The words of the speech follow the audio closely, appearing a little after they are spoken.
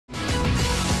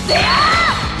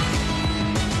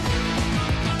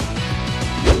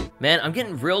Man, I'm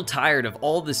getting real tired of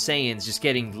all the Saiyans just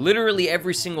getting literally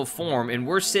every single form, and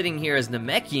we're sitting here as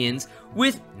Namekians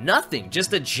with nothing.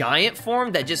 Just a giant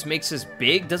form that just makes us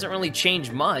big, doesn't really change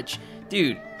much.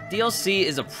 Dude, DLC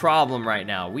is a problem right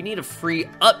now. We need a free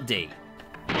update.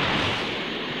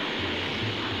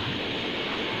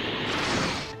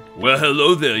 Well,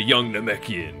 hello there, young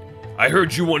Namekian. I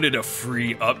heard you wanted a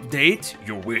free update.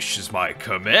 Your wish is my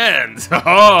command.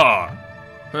 Haha!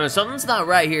 Something's not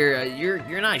right here.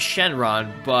 You're not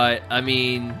Shenron, but I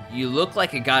mean, you look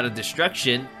like a god of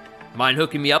destruction. Mind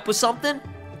hooking me up with something?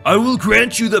 I will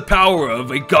grant you the power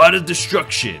of a god of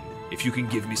destruction if you can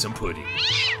give me some pudding.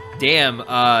 Damn,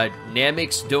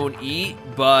 Nameks don't eat,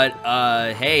 but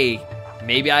hey,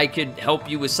 maybe I could help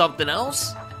you with something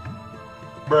else?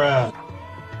 Bruh.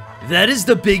 That is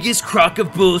the biggest crock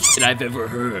of bullshit I've ever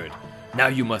heard. Now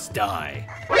you must die.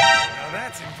 Now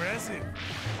that's impressive.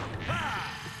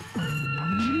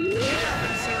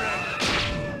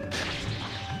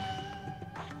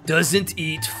 Doesn't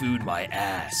eat food my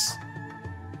ass.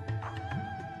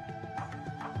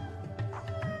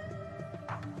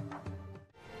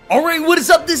 Alright, what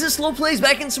is up? This is SLOplays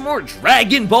back in some more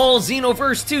Dragon Ball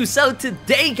Xenoverse 2. So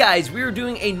today, guys, we are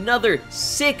doing another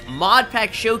sick mod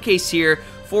pack showcase here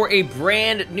for a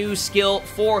brand new skill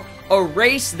for a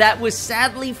race that was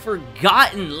sadly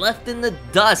forgotten, left in the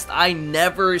dust. I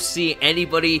never see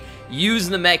anybody use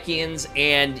Namekians,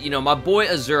 and, you know, my boy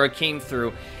Azura came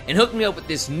through and hooked me up with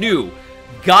this new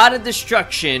God of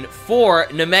Destruction for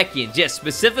Namekians. Yes,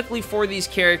 specifically for these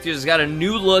characters. It's got a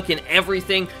new look and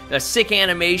everything, a sick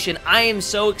animation. I am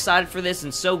so excited for this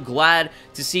and so glad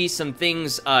to see some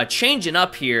things changing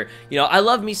up here. You know, I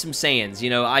love me some Saiyans. You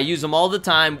know, I use them all the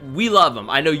time. We love them.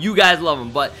 I know you guys love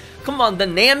them, but come on, the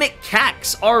Namek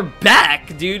Cacks are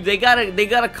back, dude. They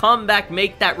gotta come back,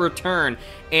 make that return.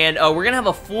 And we're gonna have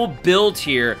a full build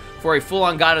here for a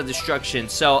full-on God of Destruction.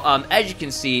 So, as you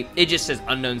can see, it just says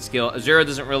unknown skill. Azura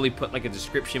doesn't really put like a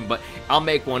description, but I'll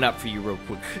make one up for you real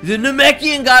quick. The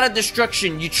Namekian God of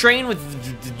Destruction. You train with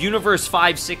the Universe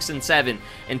 5, 6, and 7,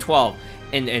 and 12,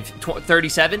 and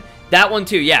 37. That one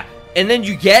too, yeah. And then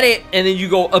you get it, and then you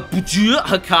go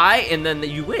Hakai, and then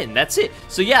you win. That's it.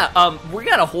 So yeah, we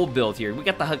got a whole build here. We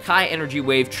got the Hakai Energy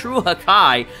Wave, True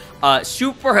Hakai,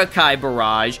 Super Hakai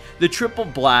Barrage, the Triple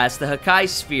Blast, the Hakai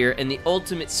Sphere, and the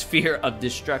Ultimate Sphere of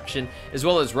Destruction, as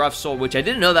well as Rough Soul, which I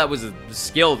didn't know that was a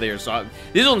skill there. So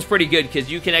this one's pretty good because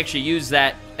you can actually use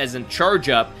that as a charge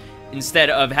up, instead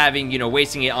of having, you know,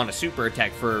 wasting it on a super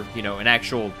attack for, you know, an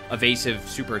actual evasive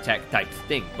super attack type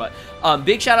thing. But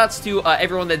big shout outs to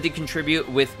everyone that did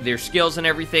contribute with their skills and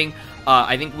everything.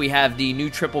 I think we have the new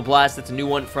Triple Blast. That's a new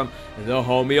one from the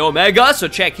homie Omega, so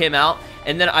check him out.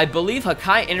 And then I believe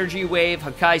Hakai Energy Wave,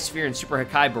 Hakai Sphere, and Super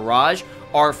Hakai Barrage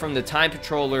are from the Time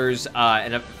Patrollers,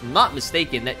 and if I'm not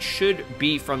mistaken, that should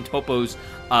be from Toppo's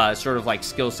sort of like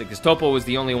skill set, because Toppo was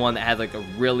the only one that had like a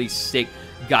really sick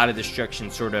God of Destruction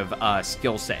sort of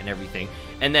skill set and everything.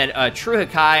 And then True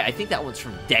Hakai, I think that one's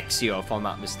from Dexio, if I'm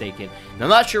not mistaken. And I'm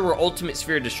not sure where Ultimate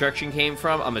Sphere of Destruction came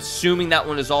from. I'm assuming that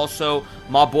one is also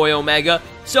my boy Omega.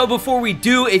 So before we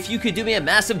do, if you could do me a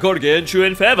massive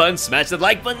gargantuan favor and smash that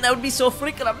like button, that would be so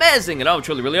freaking amazing, and I would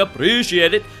truly really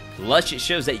appreciate it. Plus, it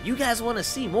shows that you guys want to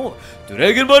see more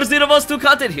Dragon Ball Xenoverse 2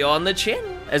 content here on the channel,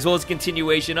 as well as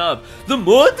continuation of the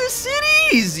Mortar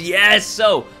series. Yes,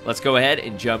 so let's go ahead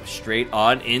and jump straight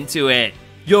on into it.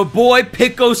 Your boy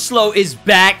Pico Slow is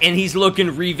back, and he's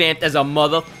looking revamped as a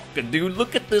motherfucker, dude.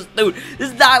 Look at this dude.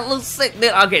 This guy looks sick,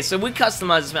 dude. Okay, so we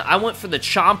customized this, man. I went for the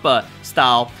Champa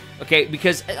style. Okay,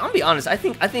 because I'll be honest, I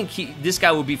think this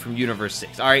guy would be from Universe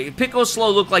 6. All right, Pico Slow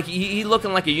looked like he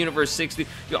looking like a Universe 6 dude.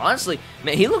 Honestly,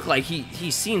 man, he looked like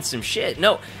he's seen some shit.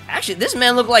 No, actually, this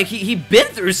man looked like he been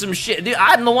through some shit, dude.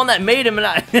 I'm the one that made him, and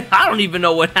I don't even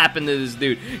know what happened to this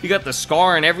dude. He got the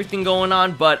scar and everything going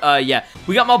on, but yeah,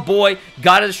 we got my boy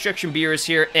God of Destruction Beerus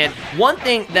here, and one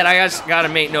thing that I just gotta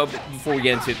make note before we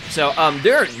get into it. So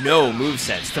there are no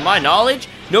movesets, to my knowledge.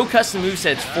 No custom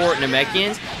movesets for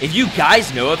Namekians. If you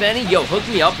guys know of any, yo, hook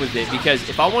me up with it, because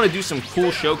if I want to do some cool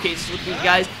showcases with you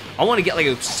guys, I want to get like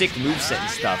a sick moveset and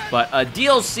stuff. But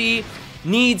DLC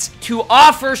needs to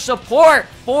offer support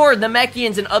for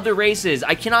Namekians and other races.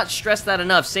 I cannot stress that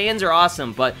enough. Saiyans are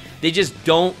awesome, but they just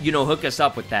don't, you know, hook us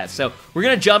up with that. So we're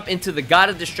going to jump into the God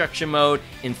of Destruction mode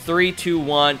in 3, 2,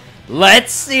 1.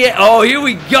 Let's see it. Oh, here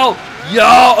we go.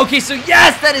 Yo, okay, so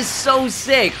yes, that is so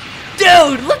sick.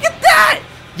 Dude, look at that.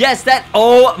 Yes, that,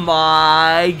 oh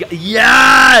my,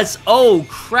 yes, oh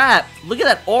crap, look at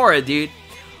that aura, dude.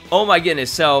 Oh my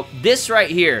goodness, so this right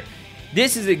here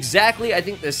this is exactly, I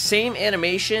think, the same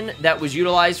animation that was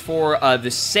utilized for the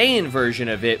Saiyan version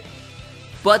of it,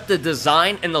 but the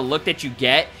design and the look that you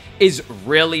get is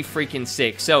really freaking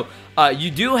sick. So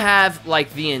you do have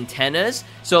like the antennas,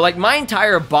 so like my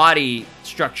entire body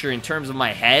structure in terms of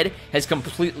my head has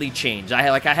completely changed.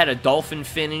 I had a dolphin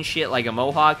fin and shit, like a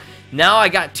mohawk. Now I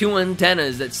got 2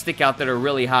 antennas that stick out that are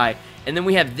really high, and then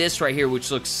we have this right here,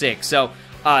 which looks sick. So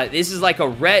this is like a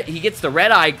red, he gets the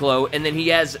red eye glow, and then he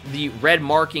has the red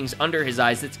markings under his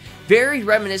eyes. That's very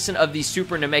reminiscent of the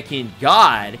Super Namekian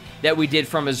God that we did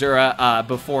from Azura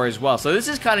before as well. So this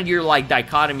is kind of your like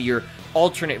dichotomy, your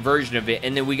alternate version of it.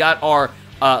 And then we got our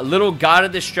little God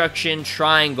of Destruction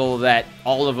triangle that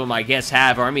all of them, I guess,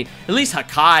 have. Or I mean, at least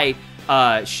Hakai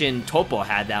Shin Toppo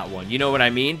had that one. You know what I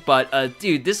mean? But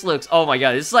dude, this looks, oh my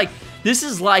god, this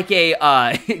is like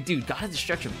a, dude, God of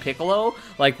Destruction Piccolo?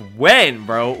 Like, when,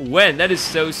 bro? When? That is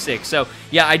so sick. So,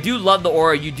 yeah, I do love the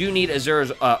aura. You do need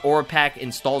Azura's aura pack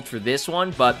installed for this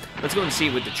one, but let's go and see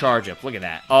it with the charge up. Look at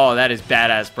that. Oh, that is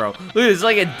badass, bro. Look, it's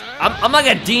like I'm like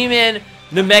a demon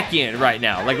Namekian right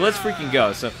now. Like, let's freaking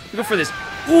go. So, we go for this.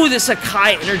 Ooh, this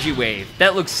Hakai energy wave.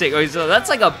 That looks sick. Okay, so that's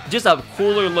like just a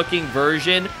cooler looking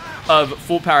version of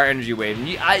full power energy wave. And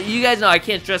you guys know I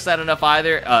can't stress that enough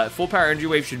either. Full power energy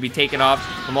wave should be taken off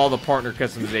from all the partner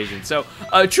customization. So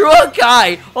True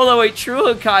Hakai, hold on, wait,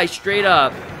 True Hakai straight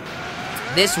up,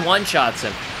 this one shots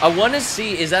him. I want to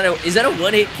see, is that a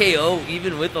one hit KO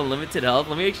even with unlimited health?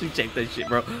 Let me actually check that shit,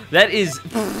 bro. That is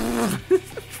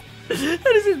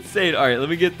that is insane. All right, let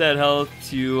me get that health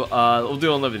to we'll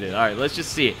do unlimited. All right, let's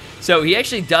just see it. So he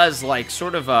actually does like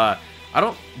sort of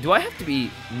do I have to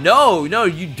be? No,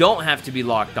 you don't have to be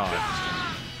locked on.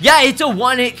 Yeah, it's a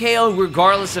one-hit KO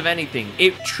regardless of anything.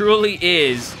 It truly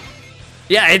is.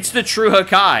 Yeah, it's the true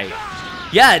Hakai.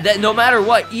 Yeah, that no matter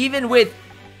what, even with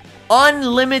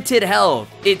unlimited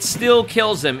health, it still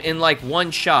kills him in like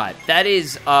one shot. That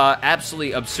is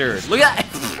absolutely absurd. Look at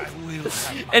that.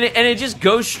 and it just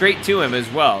goes straight to him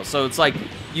as well. So it's like,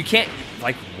 you can't,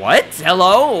 like, what?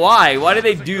 Hello? Why? Why did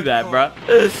they do that, bro?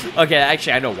 Okay,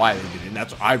 actually, I know why they did it. And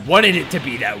that's, I wanted it to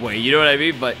be that way. You know what I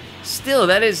mean? But still,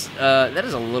 that is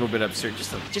a little bit absurd.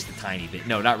 Just a tiny bit.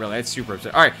 No, not really. That's super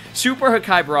absurd. All right, Super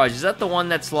Hakai Barrage. Is that the one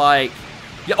that's like...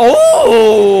 Yeah,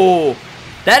 oh!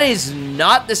 That is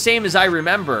not the same as I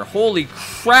remember. Holy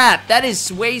crap. That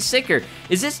is way sicker.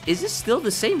 Is this still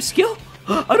the same skill?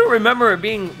 I don't remember it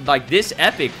being like this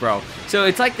epic, bro. So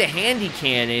it's like the handy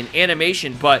cannon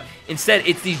animation, but instead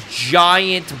it's these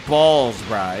giant balls,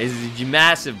 bro. It's these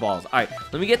massive balls. All right,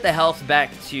 let me get the health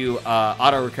back to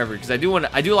auto recovery because I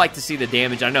do like to see the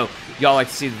damage. I know y'all like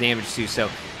to see the damage too. So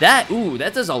that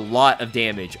does a lot of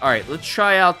damage. All right, let's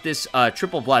try out this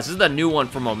triple blast. This is the new one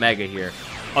from Omega here.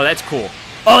 Oh, that's cool.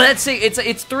 Oh, that's it.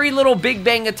 It's 3 little Big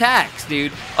Bang attacks,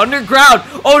 dude. Underground.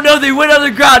 Oh no, they went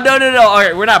underground. No. All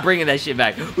right, we're not bringing that shit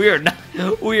back. We are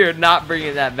not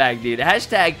bringing that back, dude.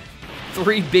 Hashtag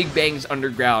 3 Big Bangs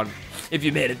underground. If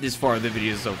you made it this far in the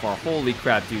video so far, holy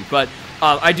crap, dude. But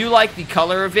I do like the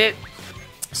color of it.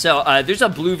 So there's a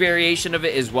blue variation of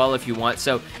it as well if you want.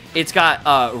 So it's got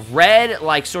red,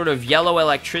 like sort of yellow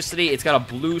electricity. It's got a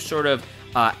blue sort of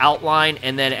outline,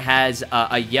 and then it has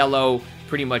a yellow,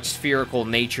 pretty much spherical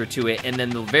nature to it, and then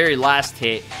the very last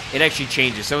hit, it actually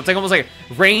changes. So it's like almost like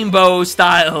a rainbow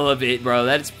style of it, bro.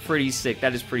 That's pretty sick.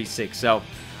 That is pretty sick. So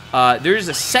there's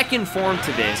a second form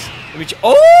to this.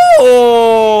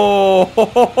 Oh,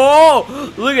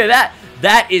 look at that.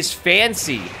 That is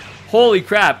fancy. Holy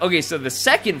crap. Okay, so the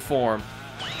second form,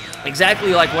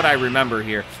 exactly like what I remember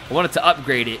here. I wanted to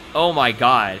upgrade it. Oh my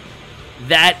god.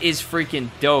 That is freaking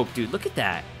dope, dude. Look at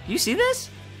that. You see this?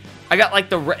 I got like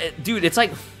the dude, it's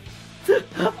like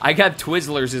I got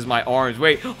Twizzlers as my arms.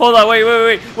 Wait, hold on,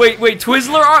 wait,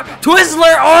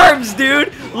 Twizzler arms,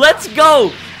 dude. Let's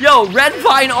go. Yo, Red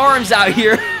Vine arms out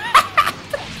here.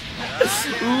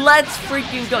 Let's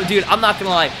freaking go. Dude, I'm not gonna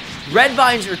lie. Red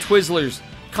Vines or Twizzlers,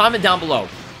 comment down below.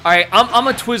 Alright, I'm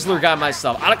a Twizzler guy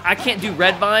myself. I can't do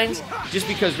Red Vines just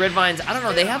because Red Vines, I don't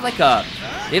know, they have like a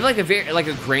very like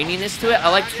a graininess to it. I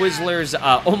like Twizzlers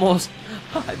almost,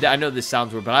 I know this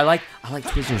sounds weird, but I like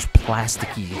Twizzlers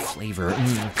plasticky flavor.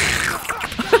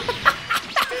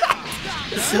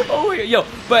 Oh my god, yo,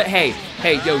 but hey,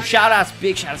 yo, big shout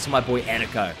outs to my boy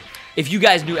Etika. If you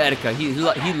guys knew Etika,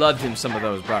 he loved him some of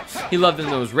those, bro. He loved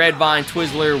him those Red Vine,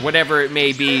 Twizzler, whatever it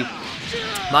may be.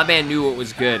 My man knew what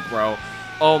was good, bro.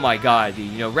 Oh my god, dude.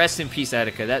 You know, rest in peace,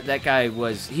 Etika. That guy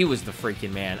was the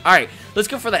freaking man. Alright, let's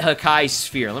go for that Hakai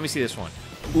sphere. Let me see this one.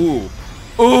 Ooh.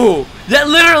 That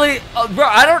literally, bro,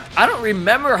 I don't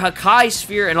remember Hakai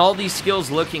sphere and all these skills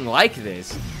looking like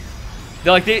this.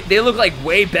 They look like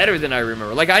way better than I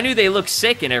remember. Like, I knew they looked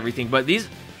sick and everything, but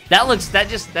that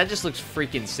just looks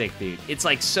freaking sick, dude. It's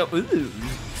like so, ooh.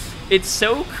 It's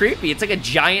so creepy. It's like a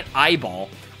giant eyeball.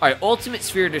 All right, ultimate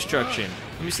sphere of destruction.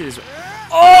 Let me see this.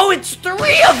 Oh, it's 3 of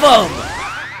them.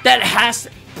 That has,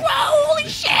 bro, holy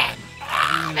shit.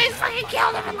 Oh, they freaking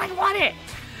killed him in like 1 hit.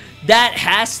 That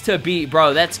has to be,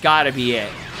 bro, that's gotta be it.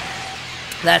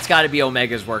 That's gotta be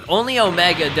Omega's work. Only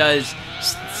Omega does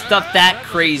stuff that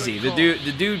crazy.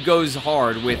 The dude goes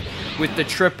hard with the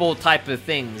triple type of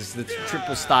things, the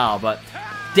triple style. But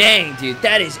dang, dude,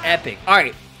 that is epic. All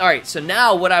right. So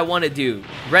now what I want to do,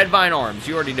 Red Vine Arms,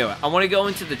 you already know it. I want to go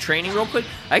into the training real quick.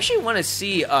 I actually want to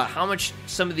see how much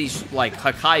some of these like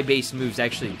Hakai based moves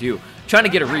actually do. I'm trying to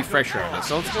get a refresher on it.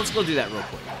 So let's go do that real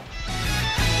quick.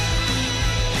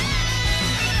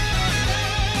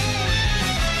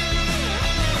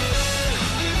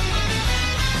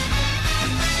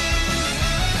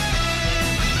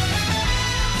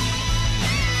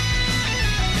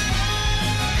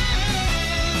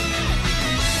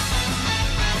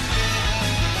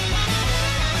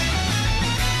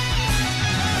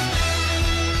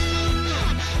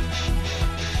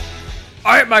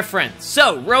 Alright, my friends,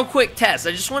 so real quick test.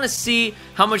 I just want to see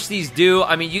how much these do.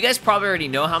 I mean, you guys probably already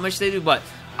know how much they do, but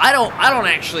I don't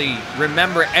actually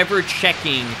remember ever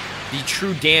checking the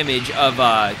true damage of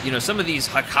you know, some of these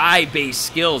Hakai based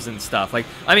skills and stuff. Like,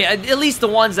 I mean, at least the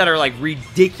ones that are like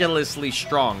ridiculously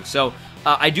strong. So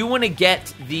I do want to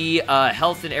get the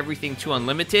health and everything to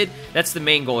unlimited. That's the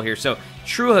main goal here. So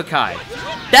True Hakai,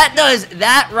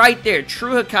 that right there,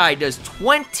 True Hakai does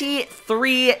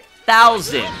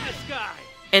 23,000.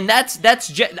 And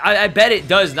I bet it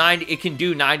does it can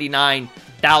do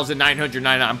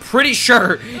 99,999. I'm pretty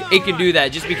sure it can do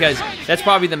that, just because that's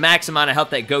probably the max amount of health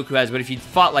that Goku has. But if you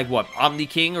fought like what, Omni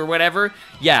King or whatever,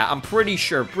 yeah, I'm pretty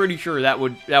sure that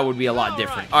would be a lot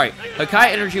different. All right,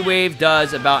 Hakai Energy Wave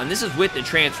does about, and this is with the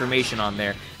transformation on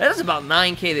there, that does about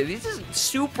 9k. These are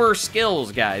super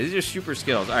skills, guys. These are super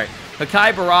skills. All right,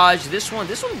 Hakai Barrage. This one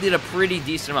did a pretty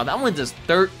decent amount. That one does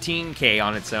 13k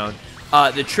on its own.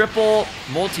 The triple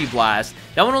multi-blast,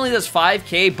 that one only does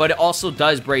 5k, but it also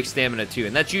does break stamina too,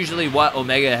 and that's usually what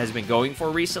Omega has been going for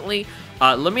recently.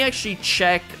 Let me actually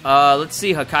check, let's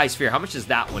see Hakai Sphere. How much does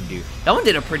that one do? That one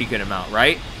did a pretty good amount,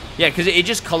 right? Yeah, because it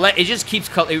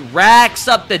racks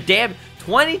up the damn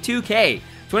 22k.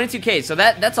 22k, so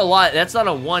that's a lot. That's not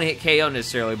a one-hit KO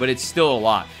necessarily, but it's still a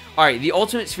lot. Alright, the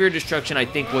ultimate sphere of destruction, I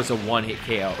think, was a one-hit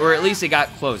KO. Or at least it got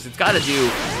close. It's got to do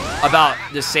about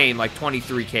the same, like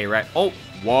 23k, right? Oh,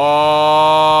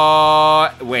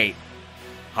 what? Wait.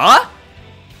 Huh?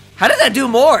 How did that do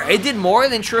more? It did more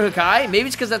than True Hakai? Maybe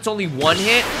it's because that's only one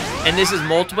hit, and this is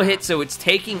multiple hits, so it's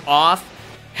taking off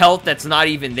health that's not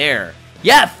even there.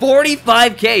 Yeah,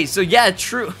 45k. So yeah,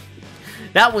 true.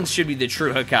 That one should be the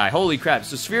True Hakai. Holy crap.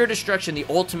 So Sphere of Destruction, the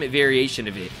ultimate variation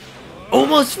of it.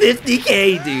 Almost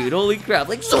 50k, dude. Holy crap.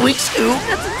 Like, Zoink Scoop.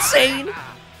 That's insane.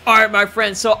 Alright, my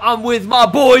friends. So, I'm with my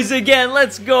boys again.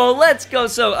 Let's go. Let's go.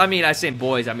 So, I mean, I say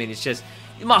boys. I mean, it's just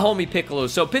my homie Piccolo.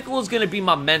 So, Piccolo's going to be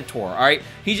my mentor, alright?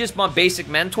 He's just my basic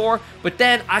mentor. But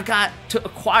then, I got to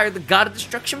acquire the God of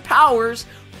Destruction powers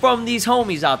from these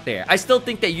homies out there. I still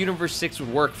think that Universe 6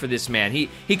 would work for this man. He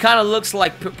kind of looks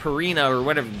like Purina or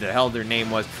whatever the hell their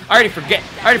name was. I already forget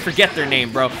their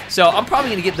name, bro. So I'm probably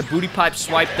gonna get the booty pipe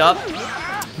swiped up.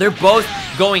 They're both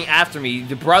going after me.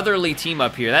 The brotherly team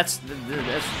up here. That's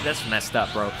messed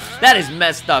up, bro. That is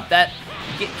messed up. Get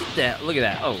that. Look at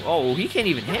that. Oh, he can't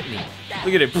even hit me.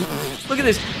 Look at it. Look at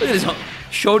this. Look at this.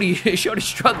 Shorty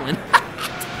struggling.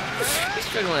 He's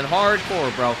struggling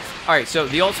hardcore, bro. Alright, so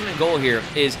the ultimate goal here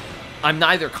is I'm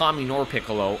neither Kami nor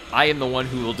Piccolo. I am the one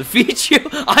who will defeat you.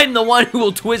 I'm the one who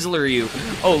will Twizzler you.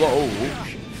 Oh,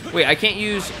 wait, I can't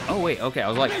use. Oh wait, okay. I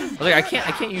was like I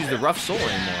can't use the rough soul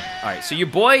anymore. Alright, so your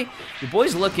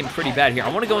boy's looking pretty bad here. I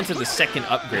want to go into the second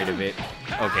upgrade of it.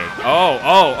 Okay.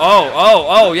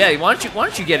 Oh, yeah. Why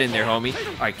don't you get in there, homie?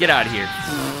 Alright, get out of here.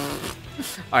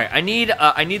 Alright, I need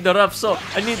the rough soul.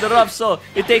 I need the rough soul.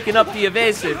 You're taking up the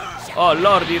evasive. Oh,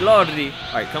 lordy.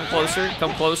 Alright, come closer.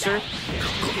 Come closer.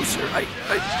 I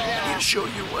need to show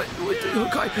you what the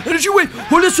Hakai energy wave.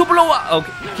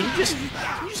 Okay, can you just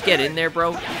get in there,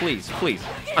 bro? Please.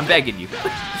 I'm begging you.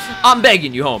 I'm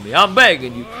begging you, homie. I'm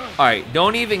begging you. Alright,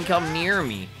 don't even come near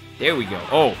me. There we go.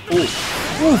 Oh,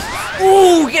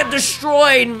 ooh, get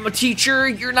destroyed, my teacher.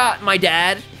 You're not my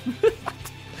dad.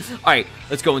 Alright,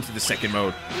 let's go into the second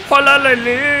mode.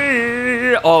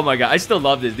 Oh my god, I still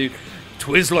love this, dude.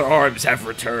 Twizzler arms have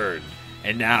returned.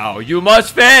 And now you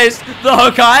must face the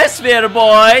Hakai Sphere,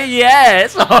 boy.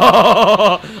 Yes.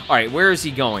 Alright, where is he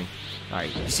going?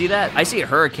 Alright, you see that? I see a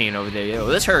Hurricane over there. Yo,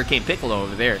 this Hurricane Piccolo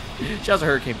over there. Shouts out to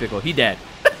Hurricane Piccolo. He dead.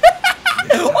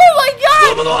 Oh my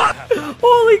god!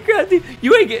 Holy crap, dude.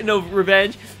 You ain't getting no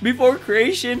revenge. Before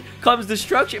creation comes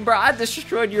destruction. Bro, I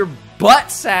destroyed your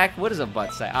butt sack. What is a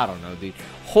butt sack? I don't know, dude.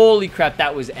 Holy crap,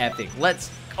 that was epic. Let's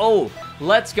go.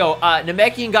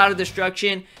 Namekian God of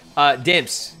Destruction.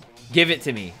 Dimps, give it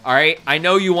to me. Alright? I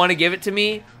know you want to give it to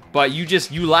me, but you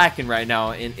lacking right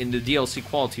now in the DLC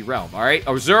quality realm, alright?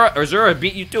 Azura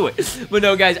beat you to it. But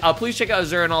no, guys, please check out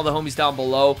Azura and all the homies down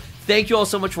below. Thank you all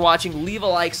so much for watching. Leave a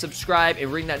like, subscribe,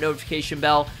 and ring that notification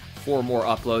bell for more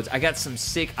uploads. I got some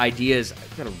sick ideas.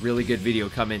 I got a really good video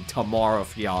coming tomorrow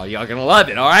for y'all. Y'all gonna love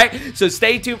it, alright? So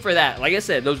stay tuned for that. Like I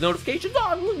said, those notifications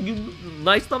on.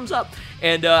 Nice thumbs up.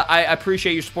 And I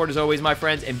appreciate your support as always, my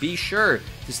friends. And be sure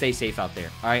to stay safe out there,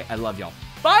 alright? I love y'all.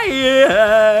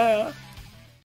 Bye!